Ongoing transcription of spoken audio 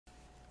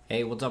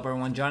Hey, what's up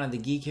everyone? Johnny the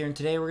Geek here, and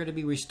today we're going to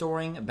be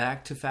restoring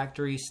back to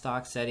factory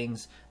stock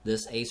settings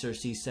this Acer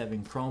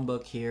C7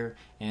 Chromebook here.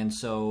 And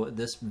so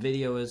this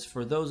video is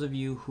for those of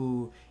you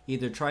who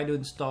either tried to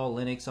install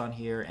Linux on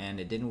here and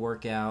it didn't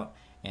work out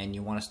and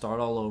you want to start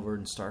all over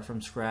and start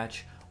from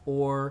scratch,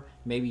 or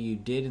maybe you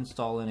did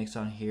install Linux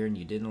on here and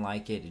you didn't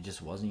like it, it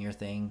just wasn't your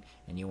thing,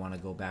 and you want to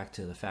go back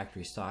to the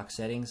factory stock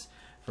settings.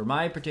 For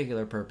my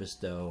particular purpose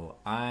though,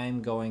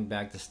 I'm going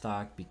back to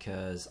stock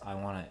because I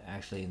want to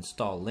actually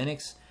install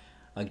Linux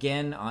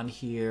again on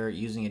here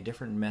using a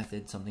different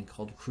method, something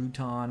called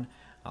Crouton.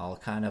 I'll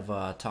kind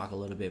of talk a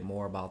little bit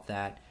more about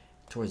that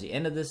towards the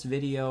end of this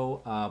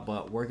video,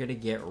 but we're going to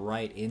get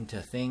right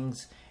into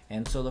things.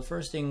 And so the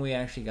first thing we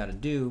actually got to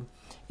do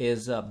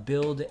is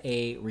build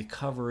a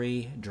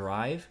recovery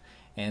drive.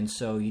 And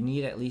so you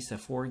need at least a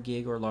 4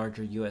 gig or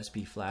larger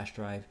USB flash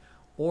drive,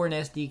 or an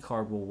SD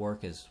card will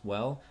work as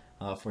well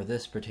for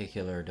this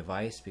particular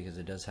device because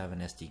it does have an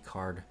SD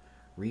card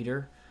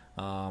reader.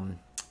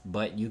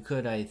 But you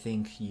could, I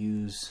think,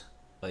 use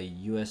a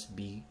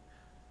USB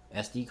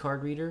SD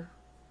card reader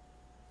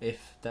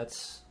if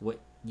that's what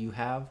you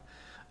have.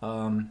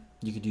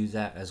 You could use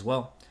that as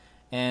well.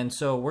 And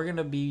so we're going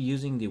to be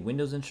using the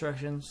Windows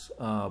instructions,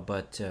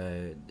 but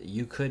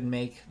you could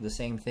make the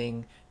same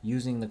thing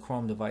using the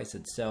Chrome device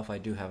itself. I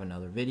do have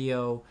another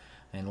video,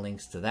 and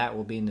links to that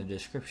will be in the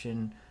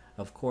description,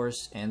 of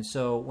course. And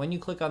so when you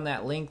click on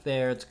that link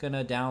there, it's going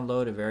to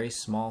download a very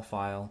small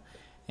file,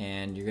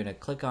 and you're going to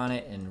click on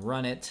it and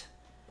run it.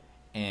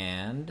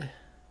 And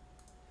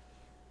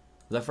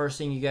the first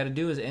thing you got to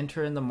do is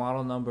enter in the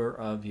model number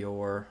of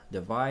your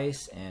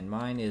device, and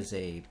mine is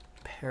a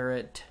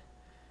Parrot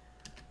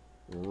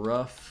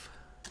Rough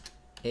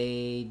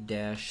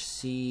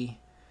A-C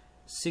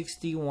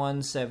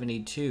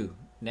 6172.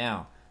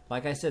 Now,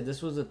 like I said,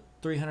 this was a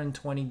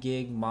 320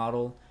 gig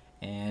model,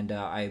 and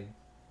I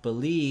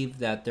believe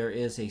that there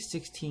is a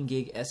 16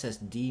 gig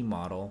SSD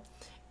model,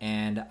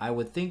 and I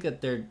would think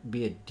that there'd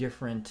be a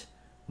different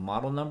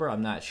model number.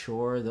 I'm not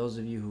sure. Those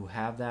of you who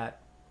have that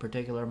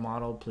particular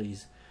model,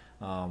 please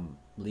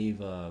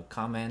leave a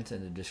comment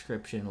in the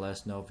description. Let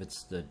us know if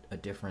it's a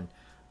different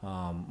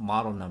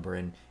model number.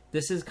 And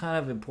this is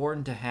kind of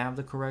important to have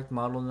the correct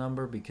model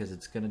number because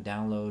it's going to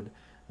download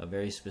a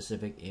very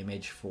specific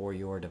image for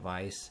your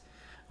device.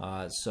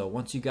 So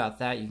once you got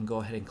that, you can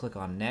go ahead and click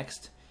on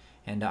next.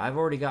 And I've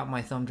already got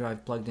my thumb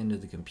drive plugged into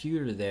the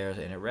computer there,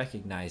 and it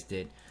recognized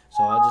it.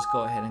 So I'll just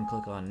go ahead and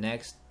click on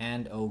next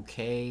and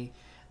OK.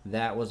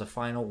 That was a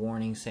final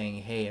warning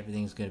saying, hey,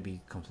 everything's going to be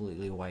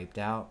completely wiped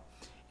out.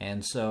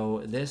 And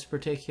so this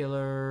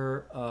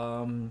particular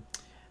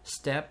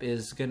step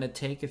is going to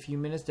take a few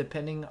minutes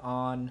depending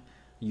on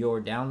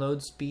your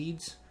download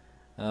speeds.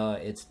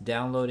 It's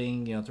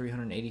downloading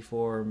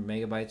 384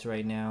 megabytes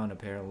right now, and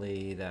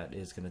apparently that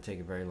is going to take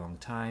a very long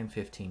time,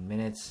 15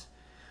 minutes.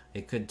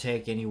 It could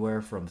take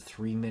anywhere from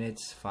 3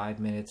 minutes, 5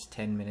 minutes,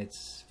 10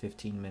 minutes,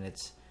 15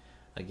 minutes,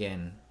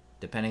 again,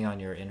 depending on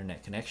your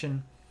internet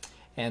connection.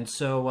 And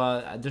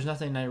so there's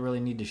nothing I really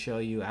need to show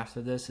you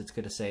after this. It's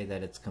going to say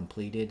that it's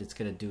completed. It's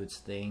going to do its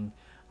thing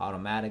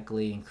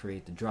automatically and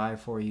create the drive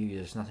for you.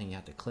 There's nothing you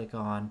have to click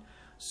on.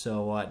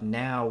 So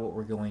now what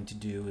we're going to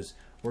do is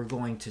we're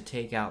going to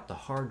take out the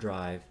hard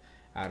drive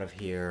out of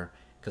here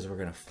because we're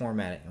going to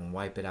format it and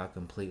wipe it out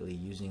completely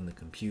using the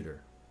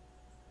computer.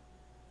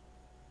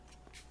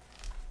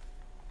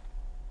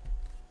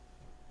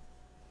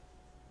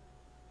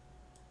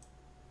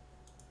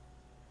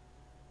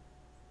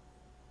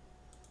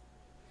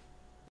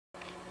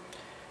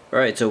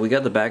 Alright, so we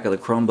got the back of the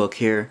Chromebook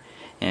here,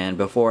 and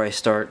before I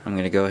start, I'm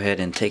going to go ahead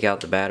and take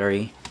out the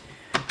battery.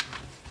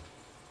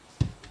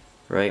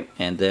 Right,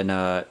 and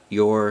then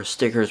your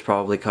sticker is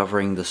probably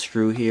covering the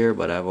screw here,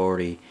 but I've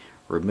already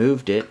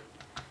removed it.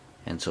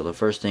 And so the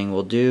first thing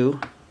we'll do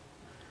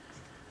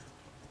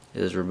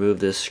is remove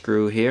this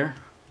screw here.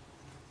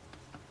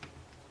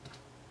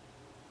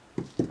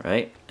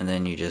 Right, and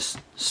then you just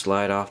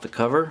slide off the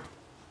cover.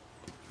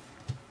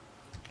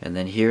 And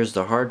then here's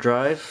the hard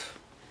drive.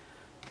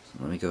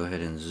 Let me go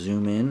ahead and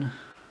zoom in.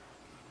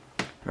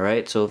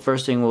 Alright, so the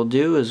first thing we'll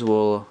do is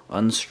we'll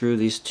unscrew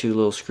these two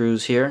little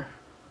screws here.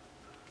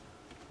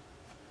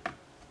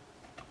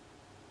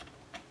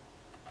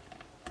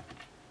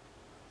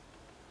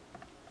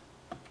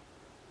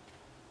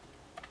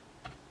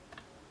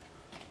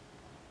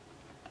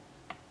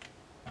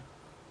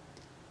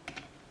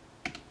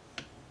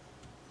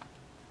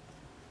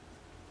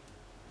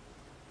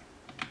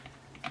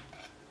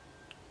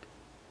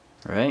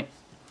 Alright.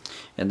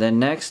 And then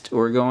next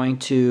we're going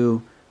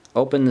to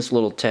open this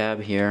little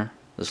tab here,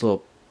 this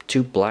little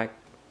two black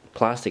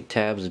plastic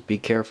tabs. Be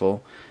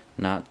careful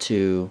not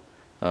to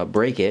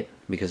break it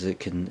because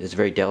it's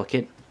very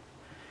delicate.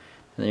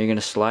 And then you're going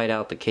to slide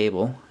out the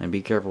cable, and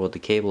be careful with the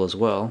cable as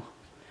well.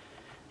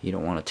 You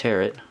don't want to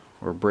tear it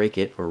or break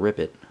it or rip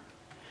it.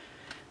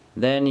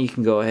 Then you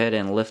can go ahead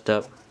and lift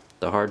up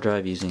the hard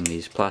drive using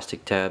these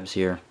plastic tabs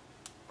here.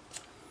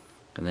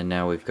 And then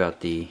now we've got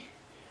the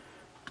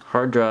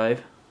hard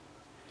drive,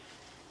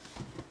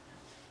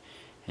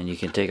 and you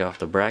can take off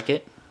the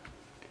bracket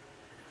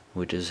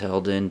which is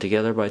held in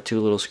together by two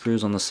little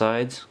screws on the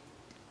sides.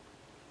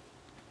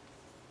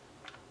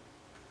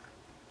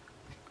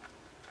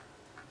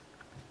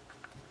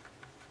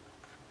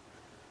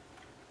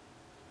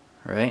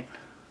 Right,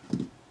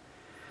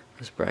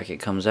 this bracket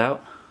comes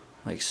out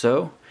like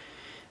so.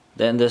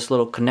 Then this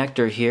little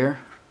connector here,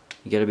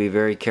 you got to be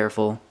very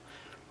careful,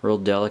 real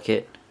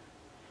delicate,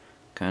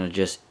 kind of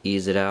just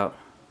ease it out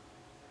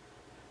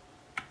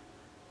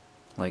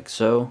like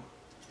so.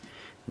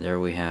 There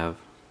we have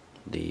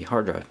the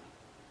hard drive.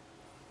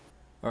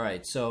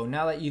 Alright, so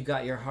now that you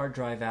got your hard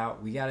drive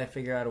out, we got to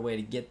figure out a way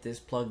to get this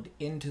plugged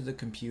into the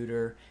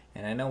computer.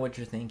 And I know what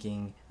you're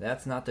thinking,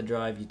 that's not the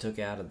drive you took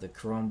out of the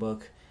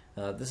Chromebook.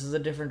 This is a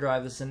different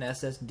drive, this is an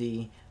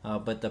SSD,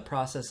 but the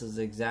process is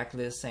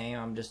exactly the same.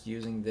 I'm just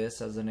using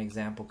this as an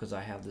example because I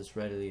have this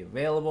readily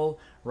available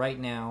right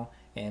now.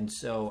 And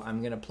so I'm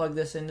going to plug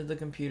this into the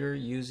computer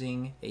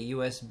using a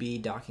USB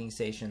docking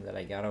station that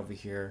I got over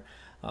here.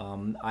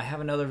 I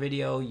have another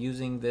video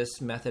using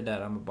this method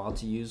that I'm about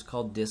to use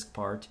called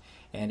Diskpart,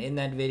 and in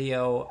that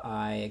video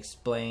I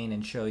explain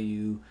and show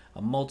you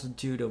a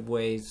multitude of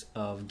ways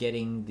of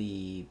getting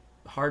the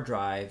hard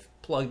drive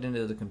plugged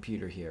into the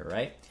computer here,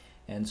 right?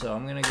 And so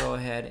I'm going to go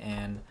ahead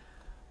and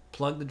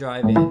plug the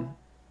drive in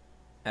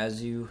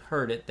as you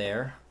heard it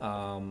there.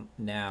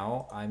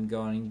 Now I'm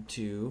going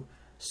to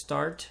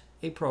start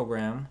a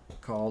program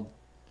called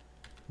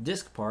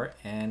Diskpart,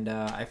 and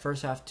I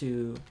first have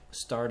to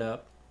start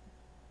up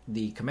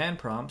the command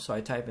prompt. So I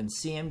type in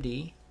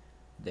CMD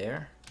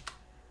there,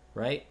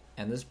 right?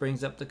 And this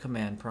brings up the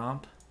command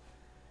prompt.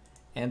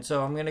 And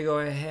so I'm going to go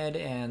ahead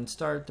and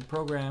start the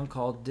program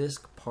called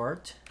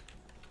Diskpart,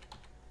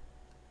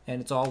 and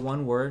it's all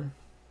one word,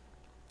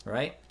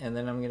 right? And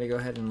then I'm going to go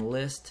ahead and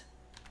list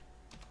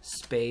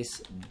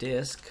space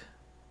disk,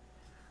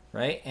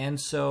 right? And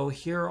so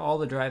here are all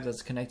the drives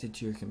that's connected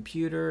to your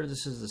computer.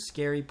 This is the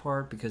scary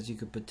part because you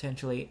could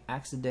potentially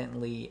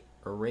accidentally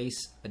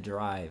erase a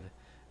drive.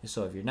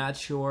 So if you're not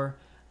sure,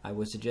 I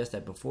would suggest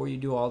that before you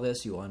do all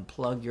this, you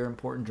unplug your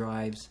important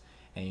drives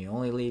and you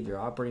only leave your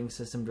operating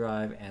system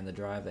drive and the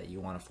drive that you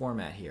want to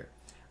format here.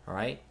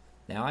 Alright,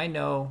 now I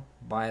know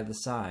by the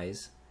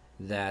size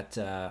that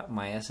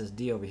my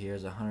SSD over here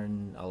is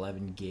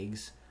 111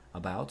 gigs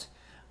about.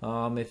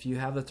 If you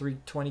have the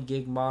 320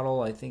 gig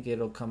model, I think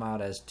it'll come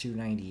out as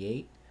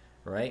 298,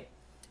 right?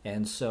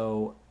 And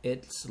so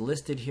it's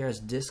listed here as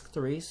disk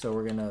 3, so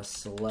we're gonna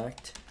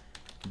select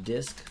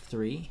disk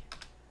 3.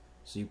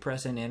 So you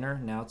press and enter,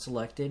 now it's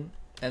selected,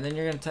 and then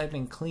you're gonna type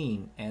in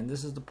clean, and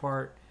this is the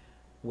part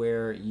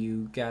where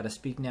you gotta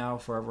speak now,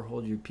 forever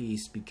hold your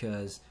peace,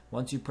 because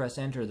once you press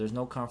enter, there's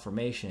no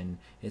confirmation.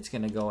 It's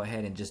gonna go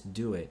ahead and just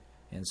do it.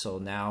 And so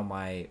now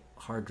my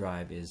hard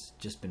drive is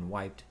just been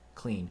wiped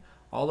clean.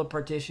 All the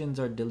partitions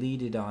are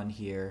deleted on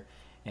here,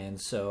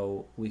 and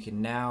so we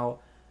can now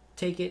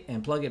take it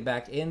and plug it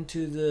back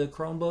into the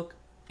Chromebook,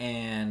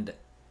 and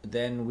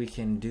then we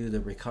can do the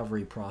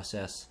recovery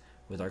process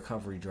with our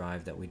recovery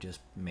drive that we just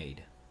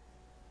made.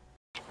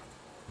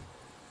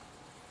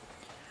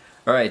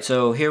 Alright,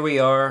 so here we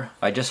are.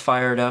 I just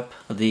fired up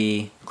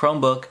the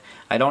Chromebook.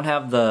 I don't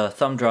have the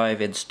thumb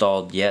drive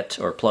installed yet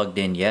or plugged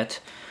in yet.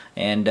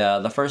 And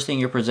the first thing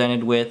you're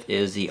presented with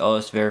is the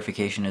OS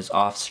verification is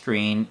off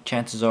screen.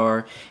 Chances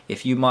are,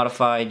 if you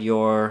modified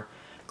your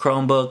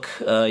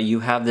Chromebook,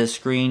 you have this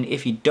screen.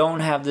 If you don't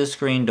have this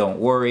screen, don't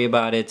worry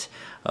about it.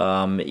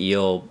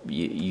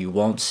 You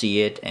won't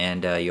see it,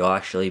 and you'll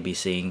actually be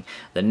seeing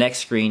the next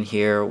screen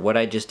here. What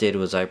I just did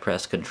was I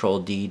pressed Control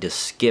D to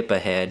skip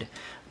ahead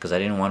because I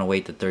didn't want to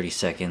wait the 30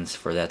 seconds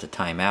for that to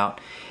time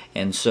out.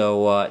 And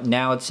so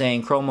now it's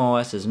saying Chrome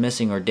OS is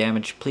missing or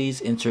damaged.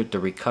 Please insert the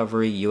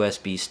recovery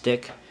USB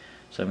stick.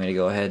 So I'm going to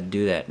go ahead and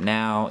do that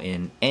now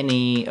in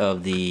any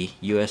of the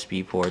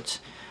USB ports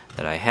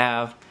that I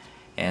have.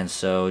 And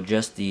so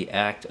just the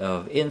act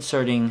of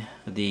inserting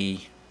the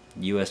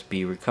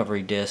USB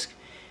recovery disk,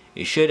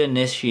 it should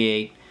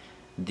initiate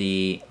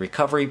the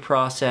recovery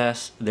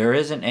process. There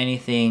isn't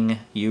anything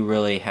you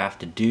really have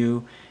to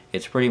do.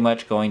 It's pretty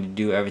much going to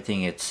do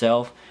everything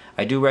itself.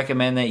 I do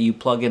recommend that you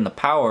plug in the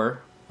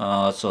power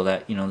so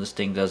that this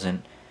thing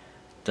doesn't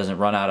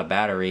run out of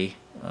battery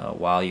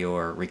while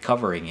you're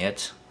recovering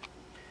it.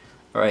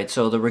 Alright,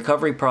 so the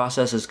recovery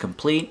process is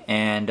complete,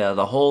 and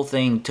the whole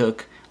thing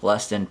took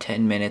less than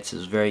 10 minutes. It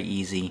was very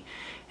easy.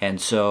 And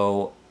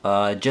so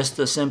just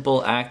the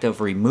simple act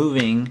of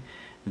removing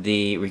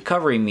the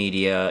recovery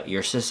media,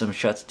 your system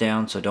shuts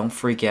down, so don't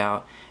freak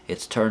out.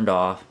 It's turned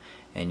off,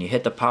 and you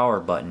hit the power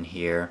button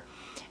here.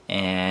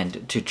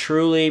 And to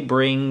truly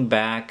bring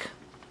back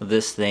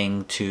this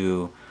thing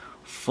to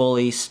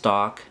fully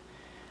stock,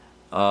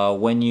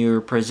 when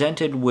you're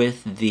presented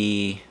with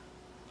the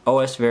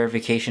OS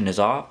verification is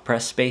off,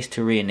 press space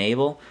to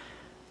re-enable.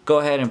 Go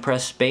ahead and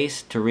press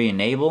space to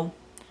re-enable,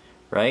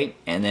 right?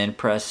 And then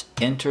press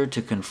enter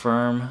to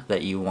confirm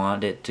that you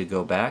want it to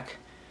go back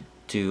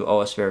to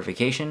OS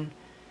verification.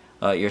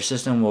 Your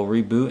system will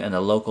reboot and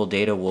the local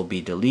data will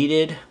be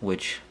deleted,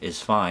 which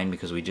is fine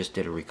because we just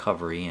did a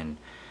recovery and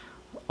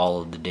all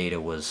of the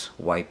data was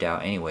wiped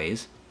out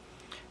anyways.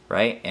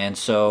 right? And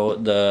so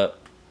the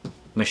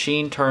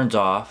machine turns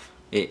off.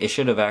 It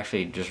should have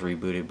actually just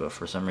rebooted, but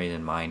for some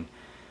reason mine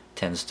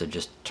tends to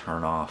just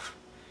turn off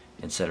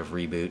instead of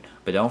reboot.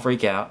 But don't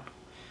freak out.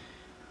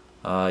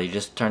 You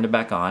just turned it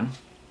back on.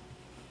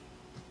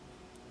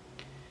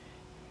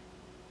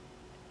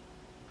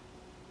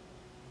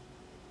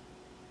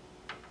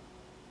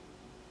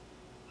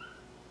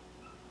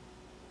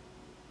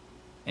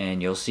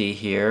 And you'll see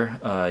here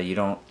you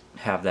don't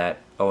have that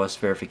OS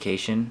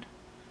verification,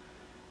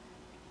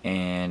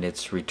 and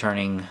it's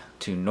returning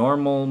to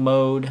normal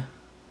mode,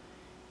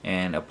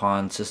 and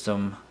upon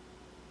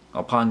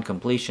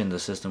completion the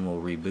system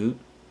will reboot.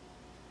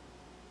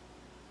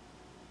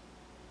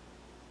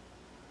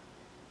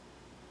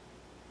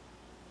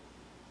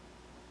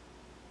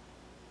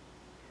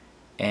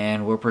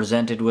 And we're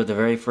presented with the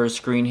very first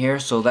screen here.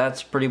 So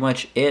that's pretty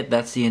much it.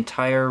 That's the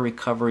entire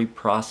recovery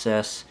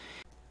process.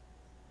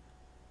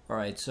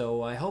 Alright,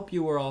 so I hope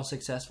you were all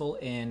successful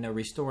in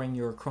restoring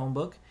your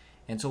Chromebook.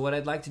 And so what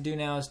I'd like to do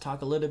now is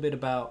talk a little bit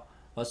about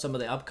some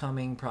of the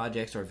upcoming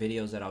projects or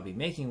videos that I'll be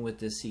making with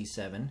this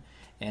C7.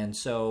 And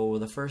so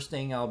the first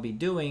thing I'll be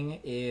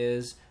doing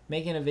is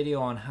making a video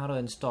on how to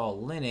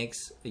install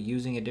Linux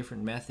using a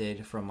different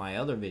method from my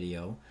other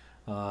video.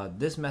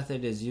 This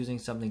method is using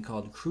something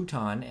called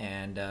Crouton,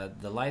 and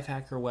the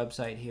Lifehacker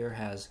website here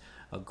has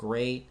a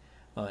great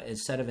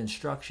set of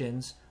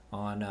instructions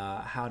on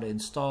how to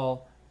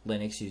install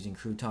Linux using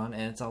Crouton,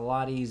 and it's a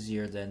lot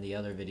easier than the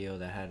other video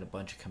that had a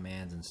bunch of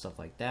commands and stuff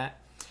like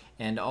that.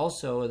 And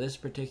also this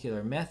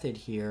particular method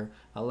here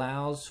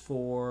allows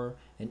for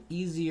an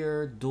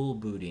easier dual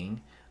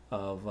booting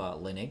of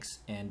Linux,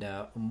 and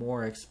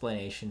more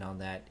explanation on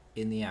that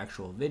in the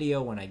actual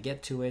video when I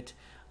get to it.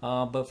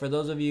 But for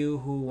those of you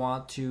who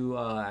want to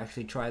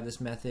actually try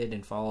this method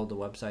and follow the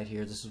website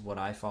here, this is what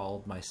I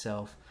followed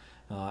myself,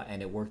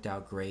 and it worked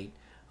out great.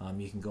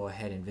 You can go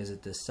ahead and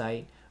visit this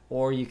site,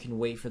 or you can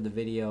wait for the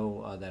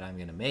video that I'm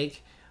going to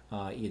make.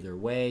 Either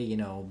way, you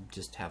know,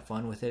 just have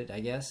fun with it, I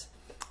guess.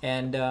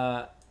 And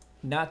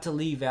not to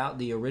leave out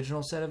the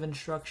original set of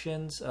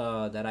instructions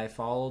that I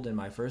followed in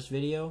my first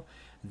video,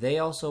 they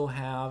also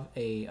have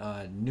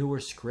a newer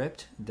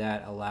script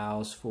that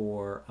allows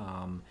for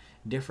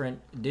different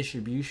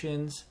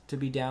distributions to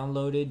be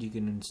downloaded. You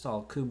can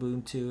install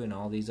Kubuntu and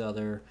all these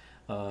other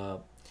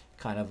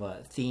kind of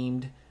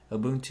themed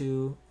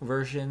Ubuntu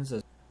versions,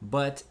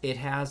 but it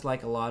has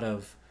like a lot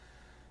of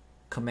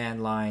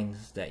command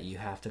lines that you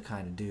have to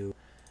kind of do.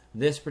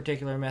 This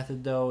particular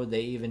method though,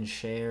 they even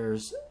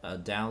shares a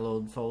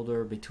download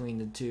folder between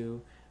the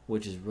two,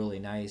 which is really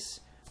nice,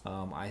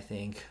 I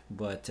think.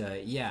 But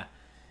yeah,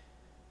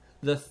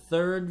 the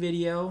third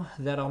video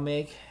that I'll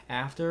make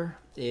after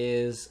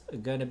is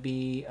gonna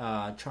be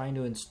trying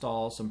to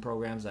install some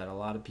programs that a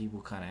lot of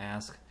people kind of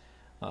ask.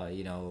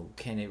 You know,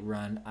 can it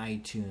run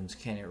iTunes?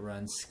 Can it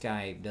run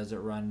Skype? Does it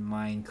run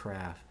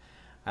Minecraft?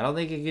 I don't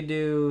think it could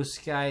do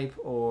Skype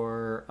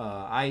or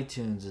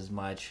iTunes as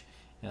much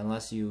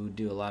unless you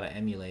do a lot of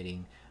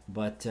emulating.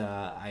 But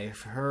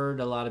I've heard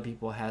a lot of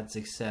people had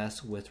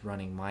success with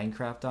running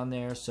Minecraft on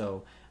there,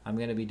 so I'm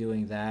going to be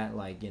doing that,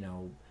 like, you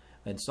know,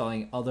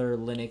 installing other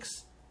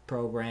Linux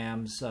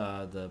programs,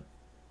 the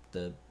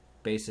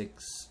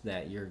basics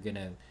that you're going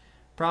to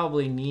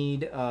probably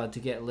need to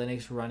get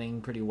Linux running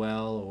pretty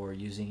well, or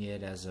using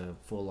it as a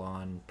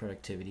full-on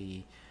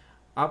productivity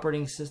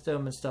operating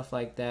system and stuff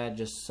like that.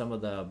 Just some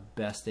of the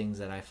best things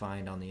that I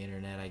find on the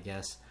internet, I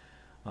guess,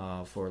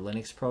 for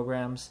Linux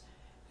programs.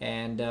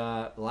 And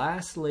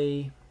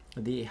lastly,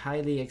 the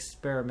highly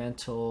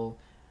experimental,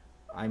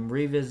 I'm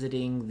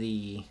revisiting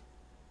the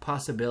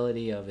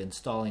possibility of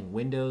installing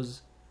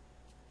Windows.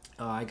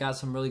 I got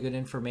some really good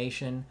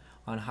information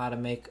on how to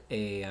make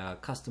a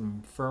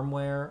custom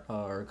firmware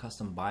or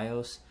custom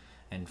BIOS,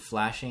 and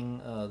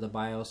flashing the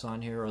BIOS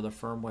on here, or the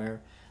firmware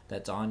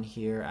that's on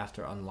here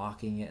after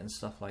unlocking it and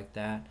stuff like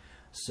that.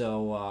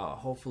 So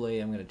hopefully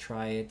I'm going to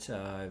try it.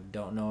 I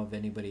don't know if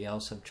anybody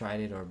else have tried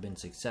it or been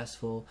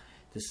successful.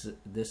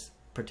 This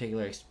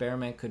particular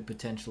experiment could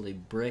potentially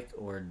brick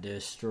or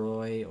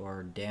destroy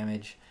or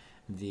damage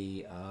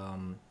the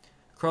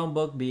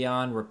Chromebook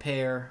beyond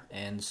repair,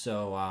 and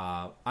so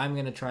I'm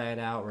going to try it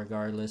out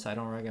regardless. I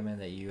don't recommend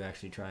that you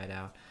actually try it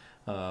out,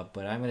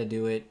 but I'm going to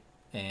do it,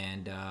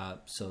 and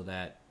so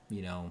that,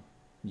 you know,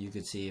 you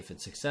could see if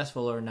it's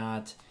successful or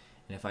not.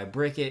 And if I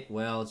brick it,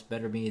 well, it's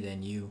better me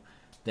than you.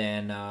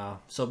 Then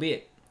so be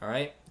it.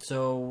 Alright,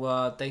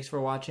 so thanks for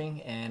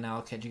watching, and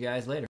I'll catch you guys later.